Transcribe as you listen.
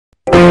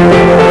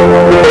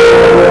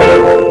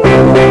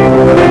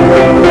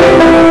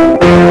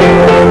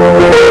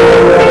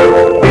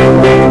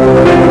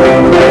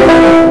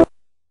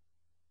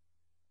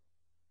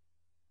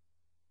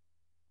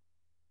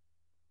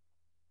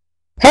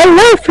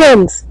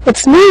friends,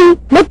 it's me,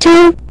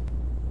 Mittu.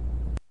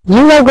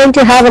 You are going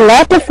to have a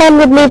lot of fun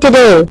with me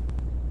today.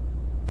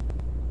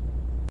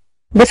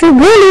 This is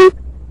Bholu,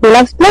 who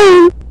loves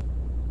playing.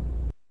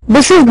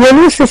 This is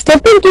Bholu's sister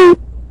Pinky.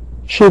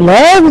 She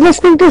loves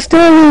listening to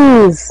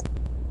stories.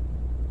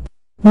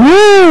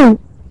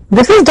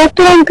 This is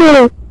Dr.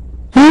 Uncle.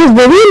 He is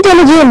very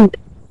intelligent.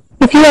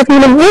 If you are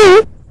feeling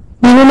ill,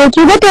 he will make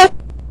you better.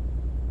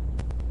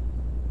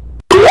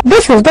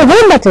 This is the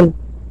home button.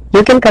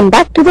 You can come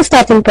back to the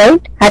starting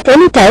point at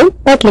any time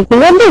by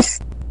clicking on this.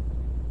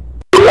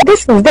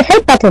 This is the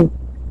help button.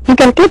 You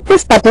can click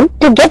this button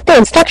to get the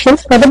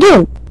instructions for the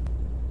game.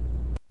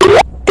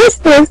 This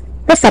is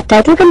the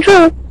subtitle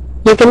control.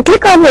 You can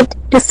click on it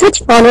to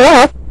switch on or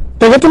off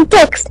the written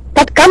text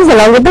that comes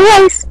along with the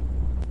voice.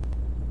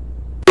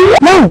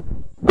 Now,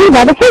 these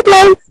are the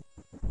helplines,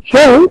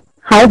 showing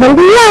how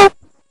hungry you are.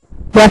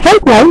 Your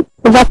helpline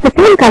is of the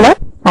same color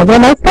as your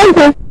mouse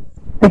pointer.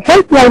 The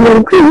helpline will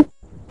increase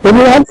when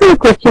you answer a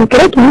question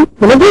correctly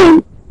in a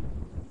game.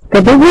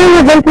 The bigger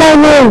your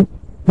helpline is,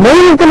 more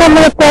is the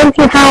number of points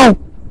you have.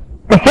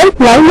 The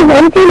helpline is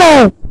empty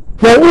now.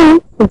 Your aim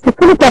is to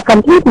fill it up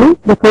completely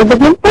before the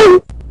game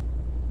ends.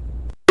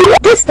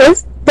 This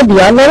is the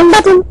Beyond Learning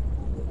button.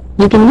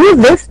 You can use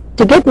this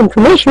to get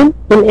information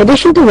in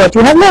addition to what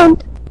you have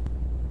learned.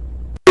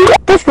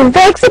 This is the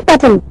exit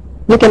button.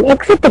 You can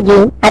exit the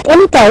game at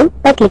any time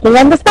by clicking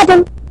on this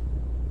button.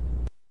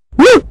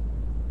 Look!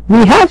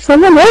 We have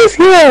someone else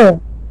here.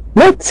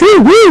 Let's see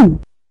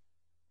who.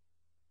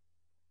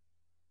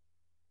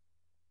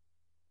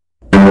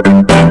 Yes,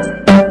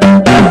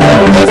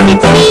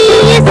 it's me,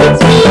 but I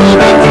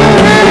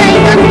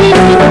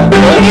completely.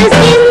 It is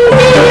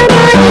into your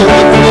body,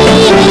 it's me,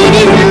 it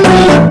is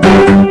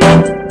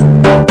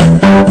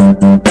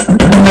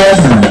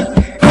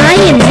I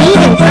am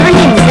reading, I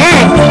am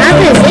bad, I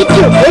will make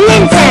you ill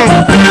and sad.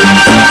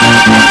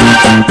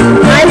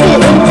 I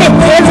will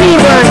infect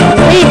everyone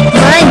with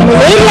my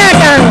malaria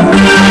tongue.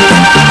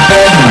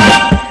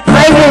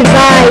 I will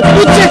bite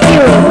each of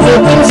you,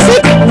 make you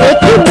sick,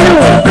 make you blue.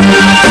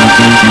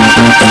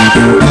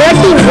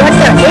 Dirty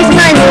water is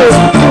my mood.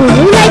 Do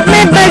you like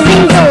my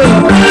buzzing tone?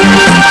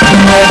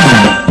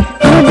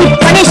 You'll be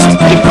punished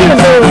if you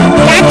do.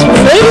 Catch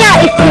malaria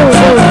if you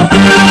do.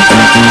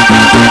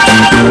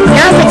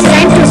 Now it's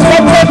time to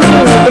spread the flu.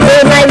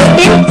 Today my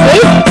weekend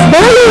is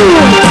Bholu.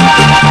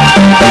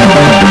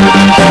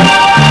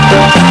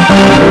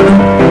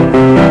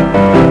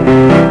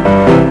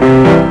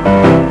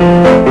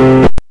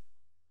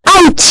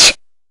 Ouch!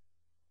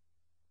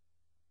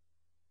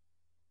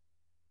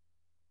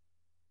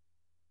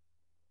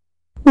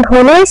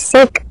 Bholu is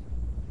sick.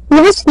 He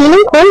was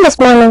feeling cold this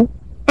morning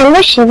and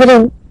was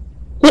shivering.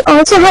 He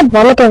also had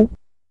vomiting.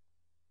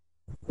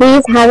 He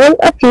is having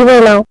a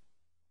fever now.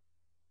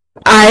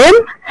 I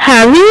am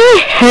having a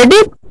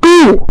headache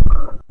too.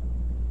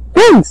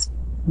 Friends,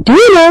 do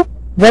you know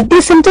what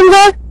these symptoms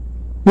are?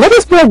 Let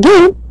us play a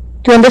game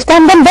to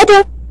understand them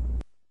better.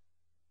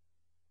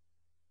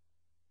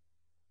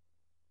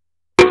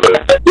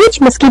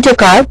 Each mosquito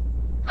card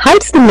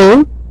hides the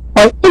name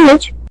or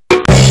image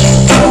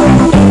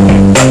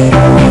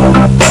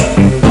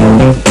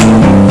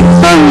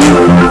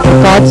the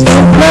cards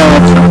don't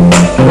match.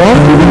 Want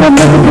to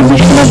remember the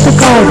position of the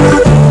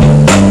cards.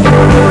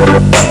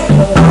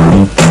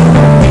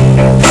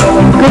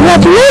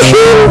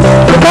 Congratulations!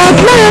 The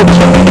cards match!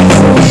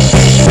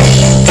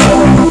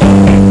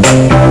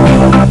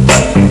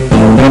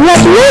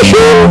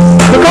 Congratulations!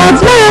 The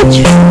cards match!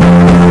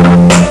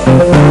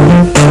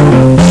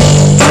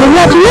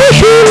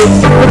 Congratulations!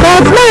 The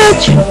cards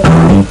match!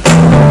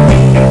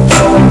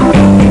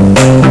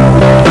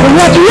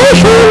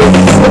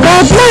 Congratulations! The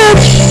cards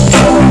match!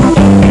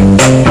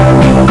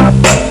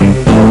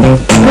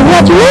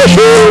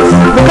 Congratulations!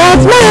 The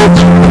cards match!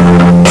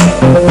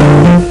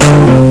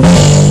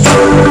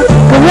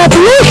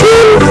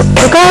 Congratulations!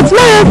 The cards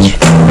match!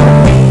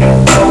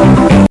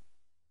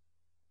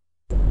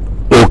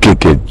 Okay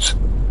kids,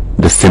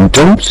 the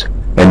symptoms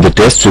and the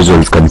test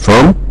results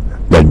confirm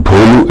that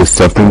Bholu is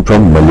suffering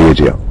from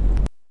malaria.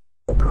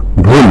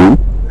 Bholu,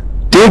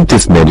 take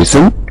this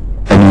medicine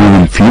and you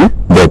will feel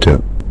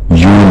better.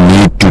 You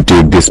need to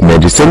take this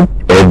medicine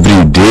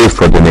every day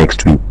for the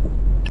next week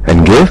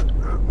and give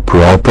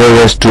proper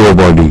rest to your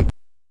body.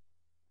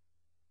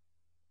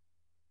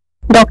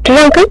 Dr.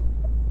 Uncle,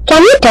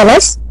 can you tell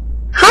us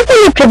how can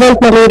we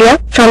prevent malaria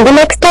from the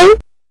next time?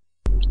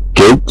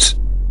 Kids,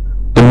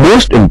 the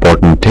most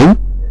important thing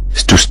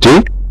is to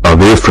stay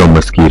away from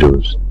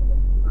mosquitoes.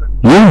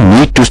 You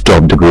need to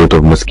stop the growth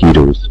of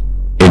mosquitoes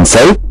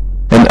inside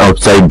and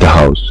outside the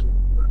house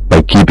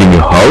by keeping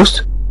your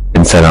house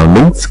and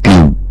surroundings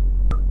clean.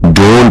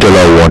 Don't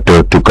allow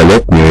water to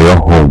collect near your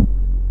home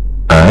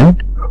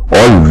and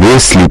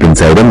always sleep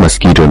inside a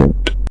mosquito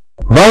net.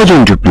 Why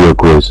don't you play a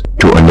quiz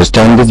to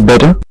understand this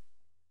better?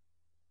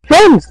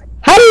 Friends,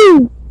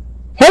 hurry!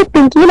 Help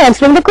Pinky in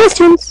answering the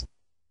questions.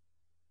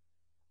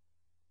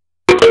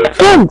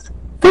 Friends,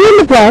 fill in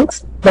the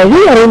blanks by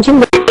rearranging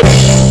the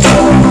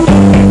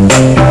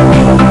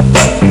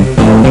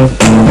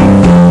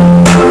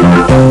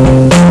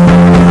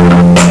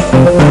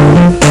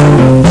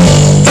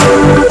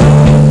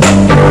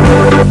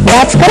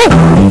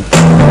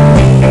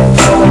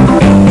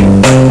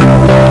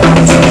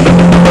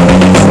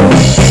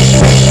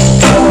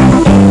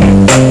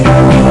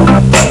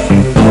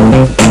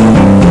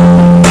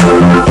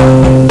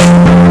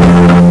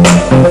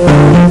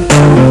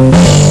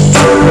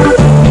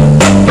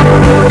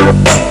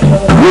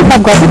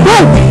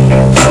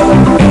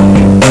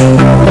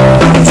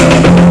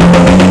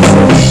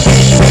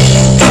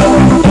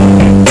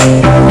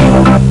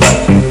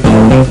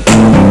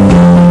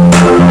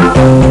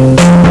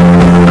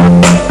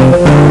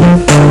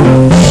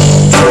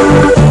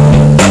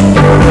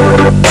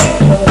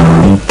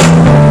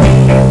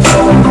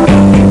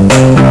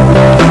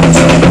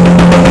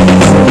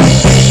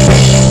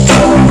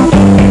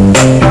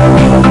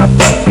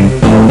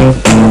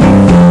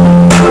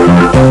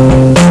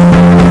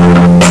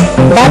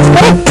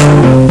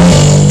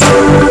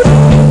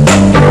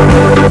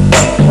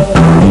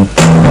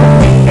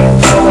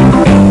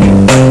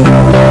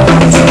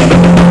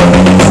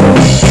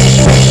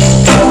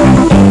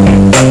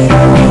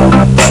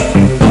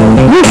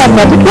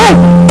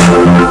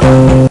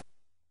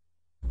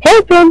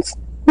friends,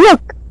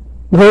 look,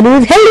 Bholu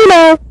is healthy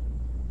now.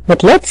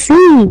 But let's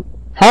see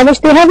how much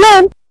they have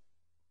learned.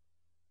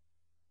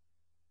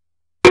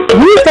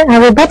 Use the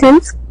arrow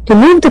buttons to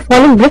move the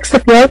falling bricks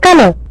of your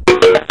color.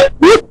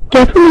 Look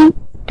carefully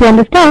to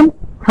understand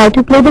how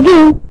to play the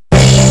game.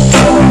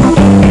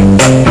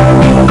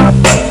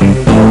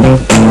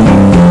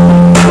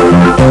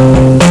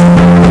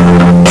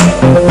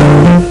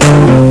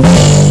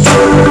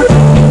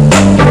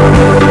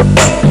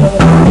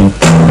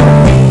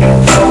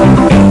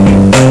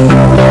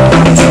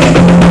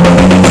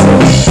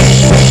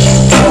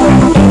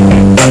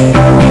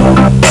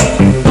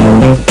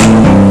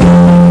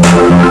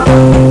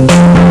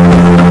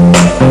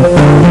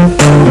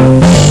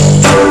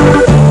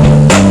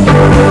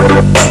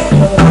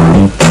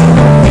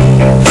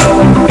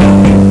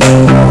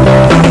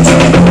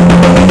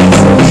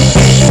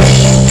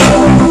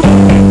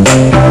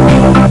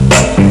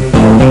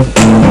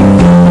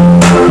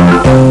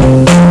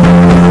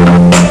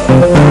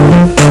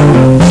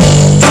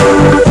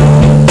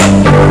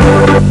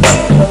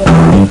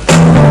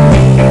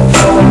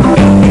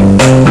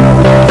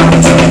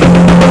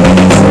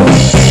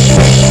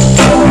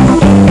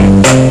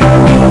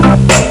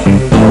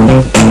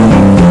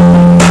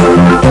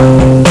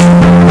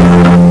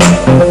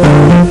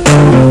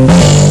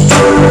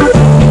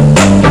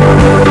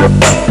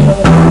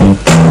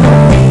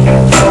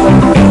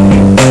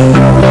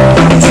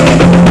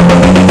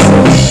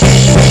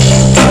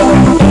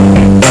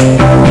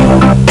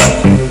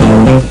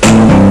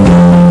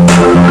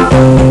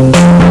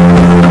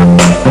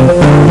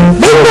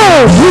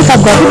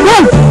 have got it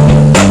right.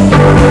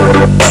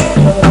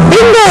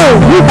 Bingo!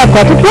 You have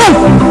got it right.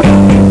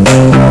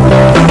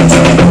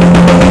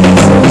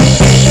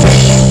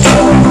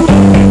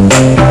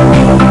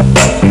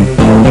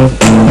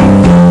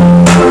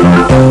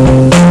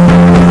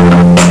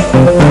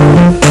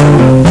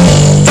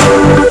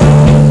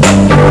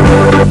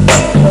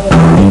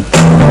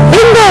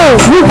 Bingo!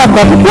 You have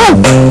got it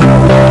right.